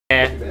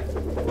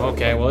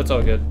Okay, well, it's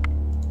all good.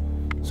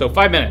 So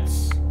 5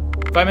 minutes.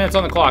 5 minutes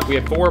on the clock. We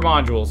have 4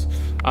 modules.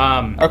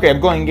 Okay, I'm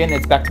going again.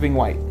 It's back to being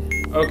white.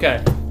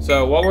 Okay,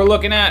 so what we're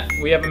looking at,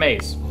 we have a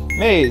maze.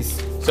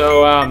 Maze.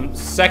 So,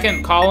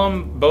 second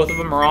column, both of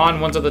them are on.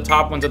 One's at the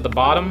top, one's at the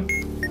bottom.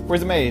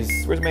 Where's the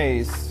maze? Where's the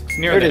maze? It's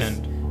near the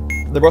end.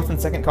 They're both in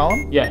the second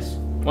column? Yes.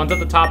 One's at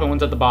the top and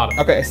one's at the bottom.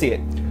 Okay, I see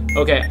it.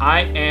 Okay,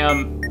 I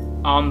am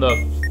on the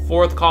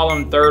 4th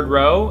column, 3rd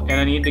row, and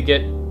I need to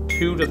get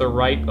 2 to the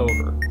right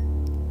over.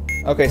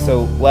 Okay,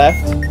 so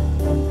left,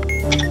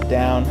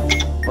 down,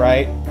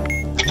 right,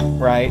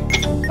 right,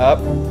 up,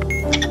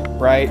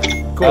 right.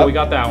 Cool, up. we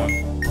got that one.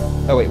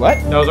 Oh, wait, what?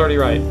 That was already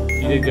right.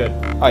 You did good.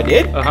 Oh, I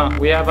did? Uh-huh.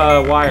 We have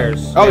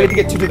wires. Oh, we have to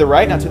get 2 to the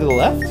right, not 2 to the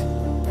left?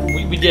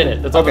 We did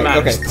it. That's all that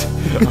matters.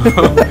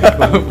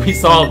 Okay. We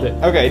solved it.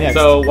 Okay, next.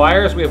 So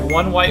wires, we have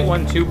 1 white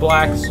one, 2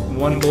 blacks,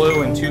 1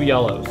 blue, and 2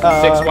 yellows. 6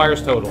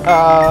 wires total.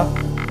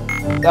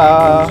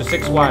 So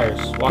 6 wires.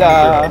 Walk me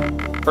through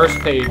it. First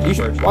page.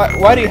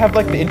 Why do you have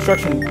like the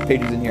instruction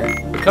pages in here?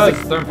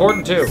 Because they're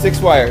important too. 6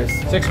 wires.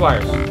 6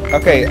 wires.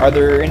 Okay, are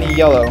there any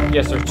yellow?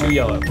 Yes, there's 2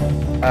 yellow.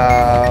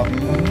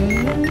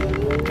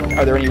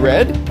 Are there any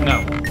red?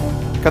 No.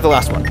 Cut the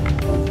last one.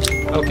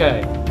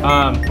 Okay.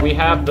 We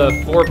have the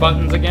 4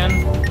 buttons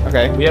again.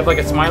 Okay. We have like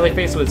a smiley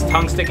face with his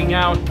tongue sticking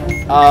out.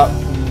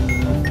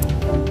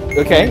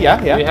 Okay,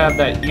 yeah. We have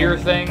that ear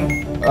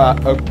thing.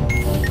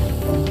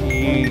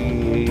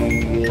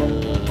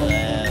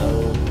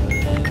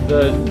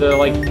 The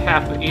like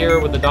half ear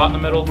with the dot in the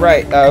middle.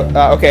 Right.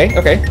 Okay.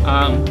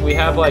 We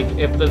have like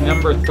if the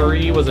number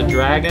 3 was a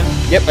dragon.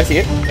 Yep, I see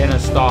it. And a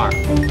star.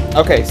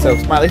 Okay, so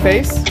smiley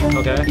face.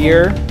 Okay.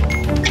 Ear.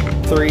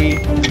 3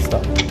 and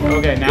star.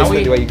 Okay, now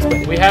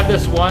we have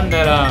this one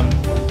that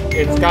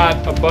it's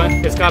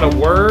got a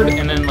word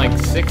and then like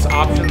 6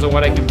 options of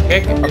what I can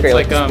pick. Okay, it's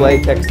like display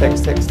text.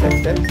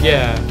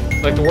 Yeah,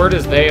 like the word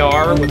is they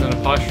are with an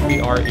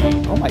apostrophe RE.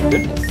 Oh my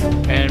goodness.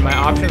 And my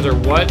options are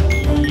what,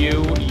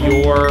 you,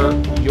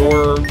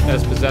 your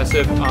as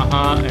possessive, and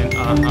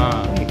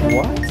Wait,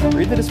 what?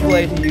 Read the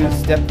display to use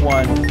step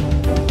 1.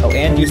 Oh,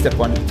 and use step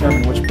 1 to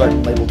determine which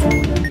button label to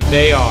read.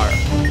 They are.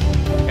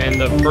 And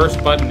the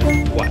first button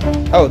is what?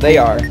 Oh, they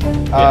are.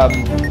 Yeah.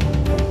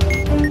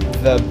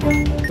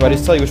 Do I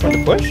just tell you which one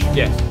to push?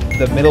 Yes.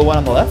 The middle one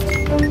on the left?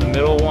 The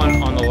middle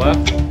one on the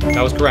left.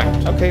 That was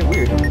correct. Okay,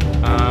 weird.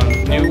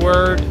 New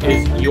word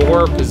is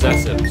your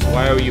possessives.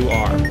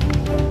 Y-O-U-R.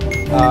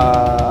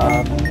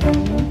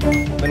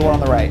 Middle one on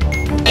the right.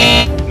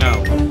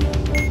 No.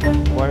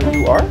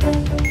 Y-O-U-R?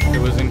 It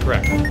was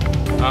incorrect.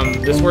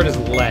 This word is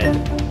lead.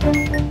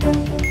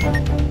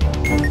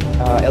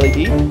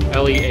 L-E-D?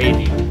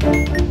 L-E-A-D.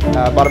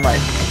 Bottom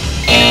right.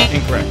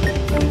 Incorrect.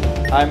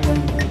 I'm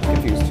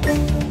confused.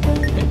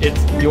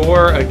 It's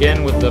your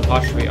again with the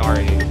apostrophe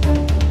R-E.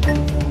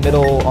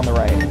 Middle on the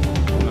right.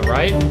 On the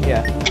right?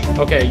 Yeah.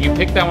 Okay, you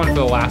picked that one for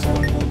the last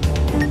one.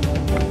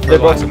 They're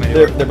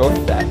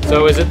both that.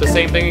 So is it the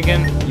same thing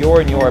again?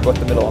 Your and your are both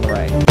the middle on the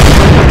right.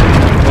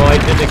 Well, I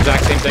did the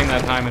exact same thing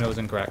that time and it was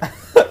incorrect.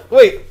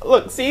 Wait,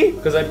 look, see?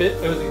 Because it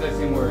was the exact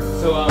same word.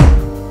 So,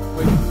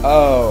 wait.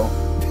 Oh.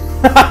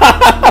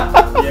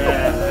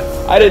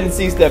 Yeah. I didn't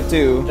see step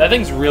 2. That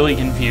thing's really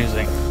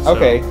confusing. So.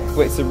 Okay,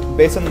 wait, so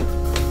based on...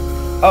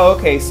 Oh,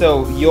 okay,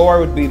 so your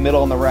would be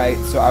middle on the right,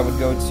 so I would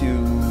go to...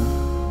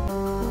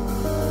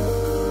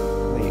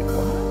 Wait,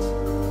 what?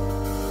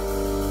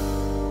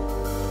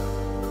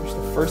 Where's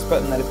the first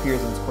button that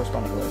appears in its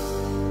corresponding list?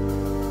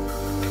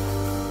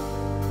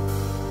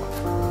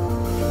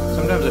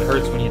 Sometimes it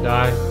hurts when you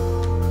die.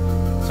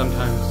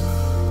 Sometimes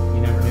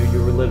you never knew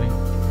you were living.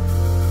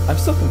 I'm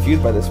still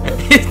confused by this one.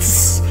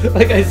 It's,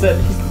 like I said,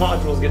 these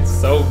modules get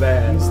so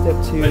bad. Step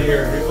 2. But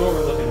here's what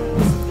we're looking at.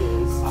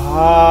 Oh.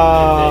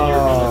 And then you're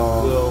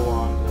gonna go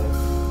on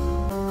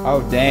to...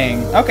 Oh,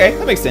 dang. Okay,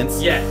 that makes sense.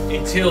 Yeah,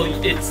 until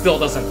it still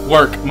doesn't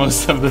work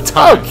most of the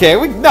time. Okay,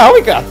 we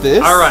got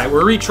this. Alright,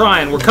 we're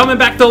retrying. We're coming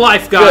back to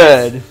life,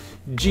 guys. Good.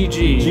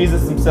 GG.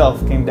 Jesus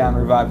himself came down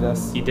and revived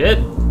us. He did.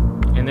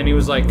 And then he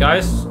was like,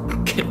 guys,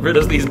 get rid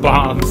of these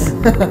bombs.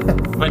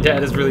 My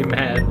dad is really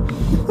mad.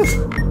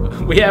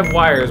 We have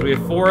wires. We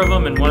have 4 of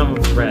them, and one of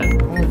them's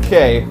red.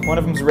 Okay, one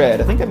of them's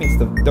red. I think that means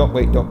the... Don't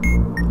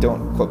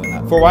quote me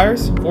on that. 4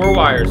 wires? 4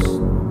 wires.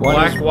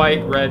 Black,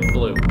 white, red,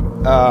 blue.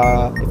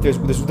 If there's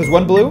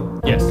 1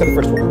 blue? Yes. Cut the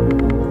first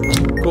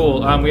one.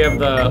 Cool. We have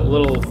the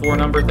little 4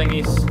 number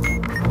thingies.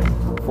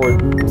 4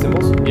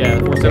 symbols? Yeah,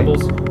 4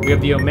 symbols. We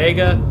have the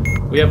omega.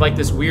 We have like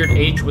this weird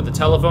H with the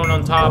telephone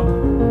on top.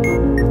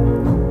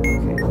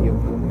 Okay, the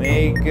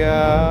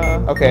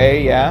omega.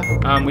 Okay, yeah.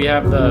 We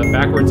have the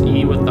backwards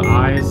E with the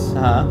eyes.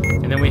 Uh-huh.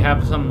 And then we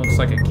have something that looks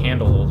like a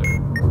candle holder.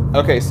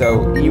 Okay,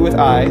 so E with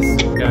eyes,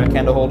 Okay.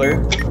 candle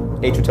holder,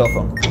 H with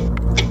telephone.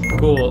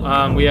 Cool.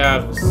 We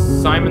have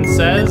Simon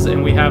Says,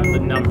 and we have the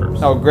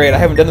numbers. Oh, great. I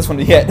haven't done this one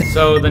yet.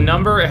 So the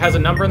number, it has a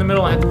number in the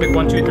middle. I have to pick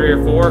 1, 2, 3,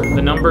 or 4.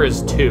 The number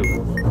is 2.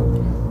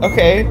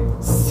 Okay,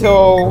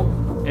 so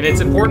And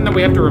it's important that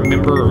we have to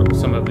remember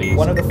some of these.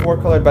 One of the 4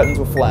 colored buttons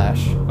will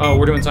flash. Oh,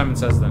 we're doing Simon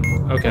Says then.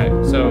 Okay,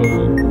 so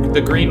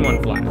the green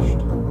one flashed.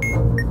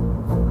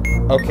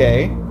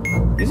 Okay.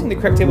 Using the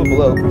correct table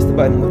below, press the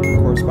button with the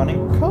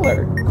corresponding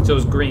color. So it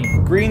was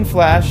green. Green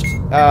flashed,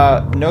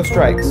 no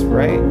strikes,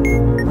 right?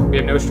 We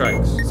have no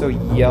strikes. So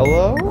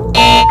yellow?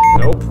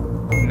 Nope.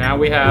 Now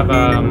we have,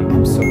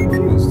 I'm so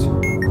confused.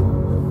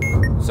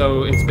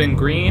 so it's been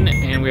green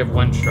and we have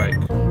 1 strike.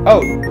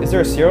 Oh, is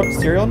there a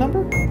serial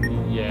number?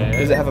 Yeah.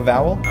 Does it have a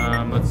vowel?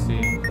 Let's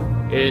see.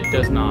 It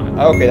does not.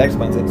 Oh, okay, that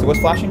explains it. So what's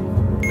flashing?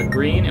 The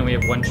green and we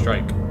have 1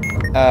 strike.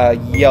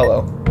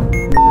 Yellow.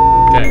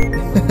 Okay.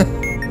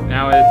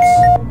 Now it's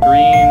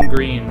green,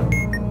 green.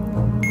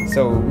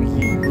 So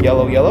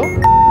yellow, yellow, I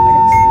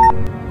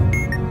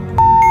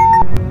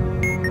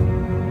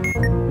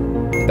guess.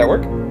 Did that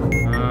work?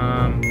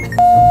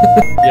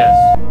 Yes.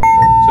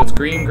 So it's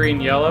green, green,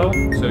 yellow.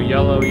 So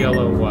yellow,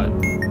 yellow, what?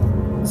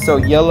 So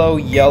yellow,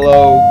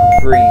 yellow,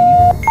 green.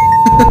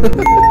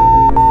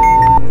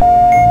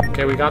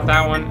 Okay, we got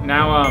that one.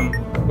 Now,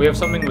 we have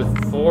something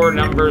with 4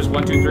 numbers,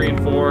 1, 2, 3,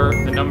 and 4.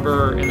 The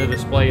number in the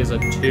display is a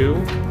 2.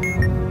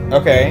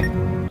 Okay.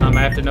 I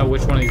have to know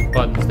which one of these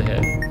buttons to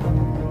hit.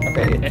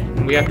 Okay.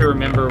 And we have to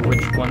remember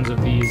which ones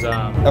of these,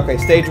 Okay,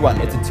 stage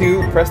 1. It's a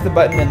 2. Press the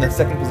button in the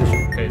second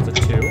position. Okay, it's a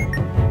 2.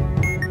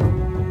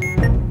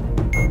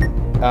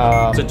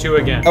 It's a 2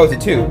 again. Oh, it's a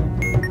 2.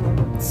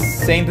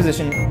 Same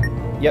position.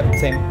 Yep,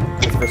 same.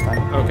 It's the first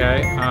time.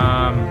 Okay,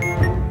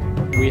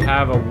 we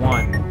have a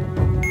 1.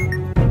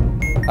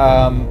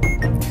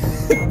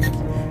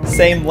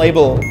 Same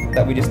label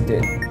that we just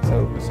did.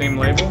 So Same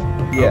label?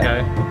 Yeah.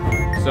 Okay.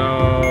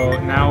 So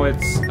now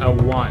it's a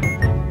 1.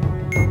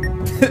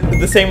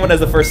 the same one as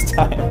the first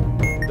time.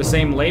 The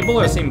same label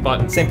or same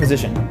button? Same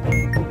position.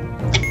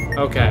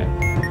 Okay.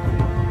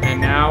 And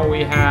now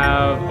we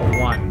have a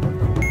 1.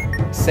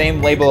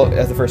 Same label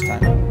as the first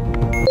time.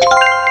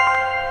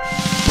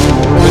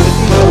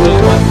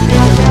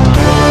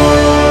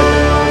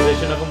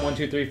 Position of them 1,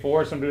 2, 3,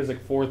 4. Some do it as like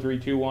 4, 3,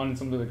 2, 1.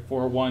 Some do like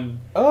 4, 1,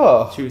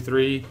 Oh. 2,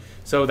 3.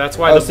 So that's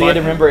why Oh, the so you had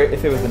to button. remember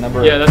if it was the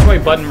number. Yeah, that's why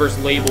button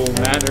versus label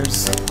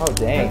matters. Oh,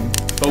 dang.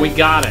 But we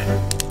got it.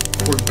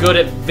 We're good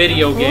at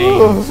video Oh,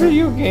 games.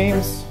 video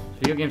games.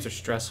 Video games are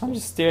stressful. I'm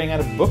just staring at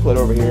a booklet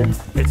over here.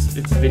 It's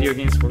video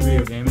games for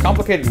video games.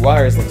 Complicated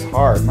wires looks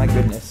hard. My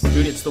goodness.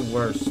 Dude, it's the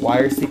worst.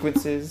 Wire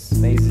sequences,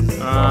 mazes.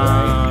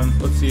 Alright.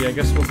 Let's see. I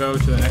guess we'll go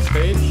to the next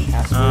page.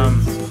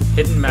 Passwords.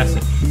 Hidden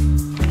message.